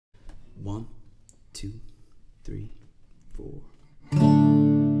1, 2, 3, 4.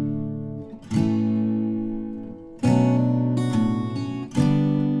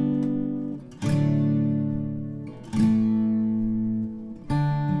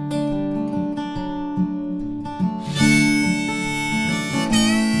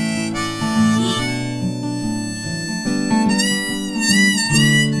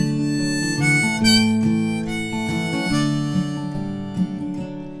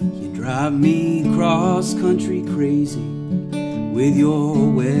 Drive me cross country crazy with your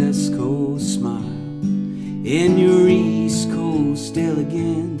West Coast smile and your East Coast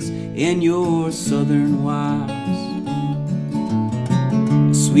elegance and your Southern wiles.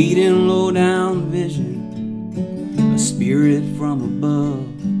 A sweet and low-down vision, a spirit from above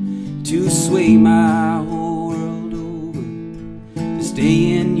to sway my whole world over, to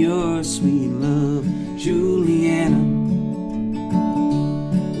stay in your sweet love, Juliana.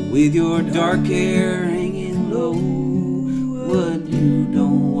 With your dark hair hanging low, what you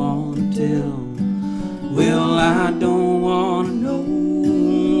don't want to tell, well, I don't want to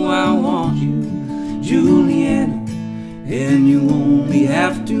know. I want you, Juliana, and you only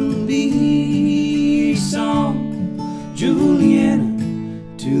have to be a song, Juliana,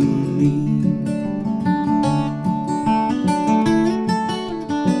 to me.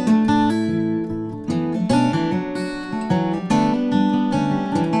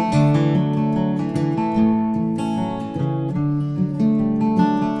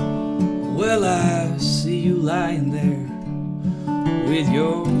 Well, I see you lying there with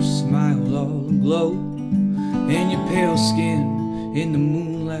your smile all aglow and your pale skin in the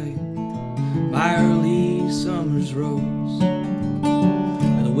moonlight, my early summer's rose,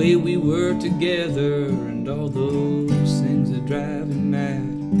 and the way we were together and all those things that drive me mad.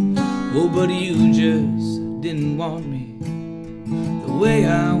 Oh, but you just didn't want me the way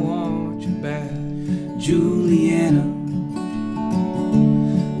I want you back, Juliana.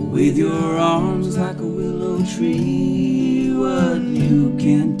 With your arms like a willow tree, what you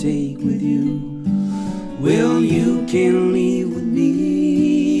can take with you, well, you can leave with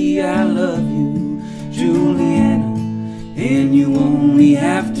me. I love you, Juliana, and you only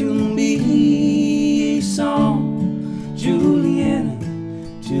have to be a song, Juliana,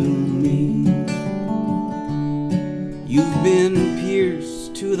 to me. You've been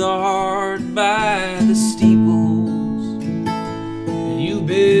pierced to the heart by the steeples, you've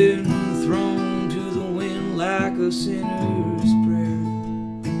been thrown to the wind like a sinner's prayer,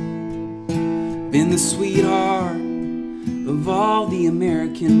 been the sweetheart of all the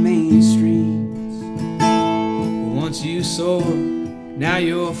American main streets. Once you soar, now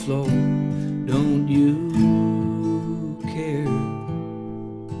you're floor, don't you care,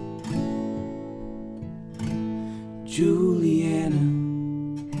 Juliana?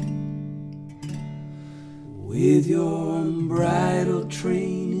 With your bridal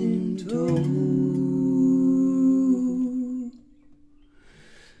train in tow,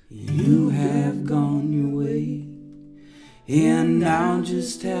 you have gone your way, and I'll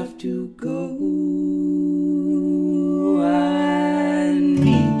just have to go. I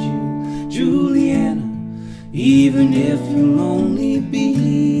need you, Juliana, even if you'll only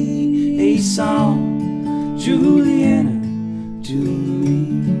be a song, Juliana, to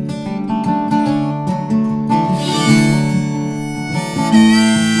me.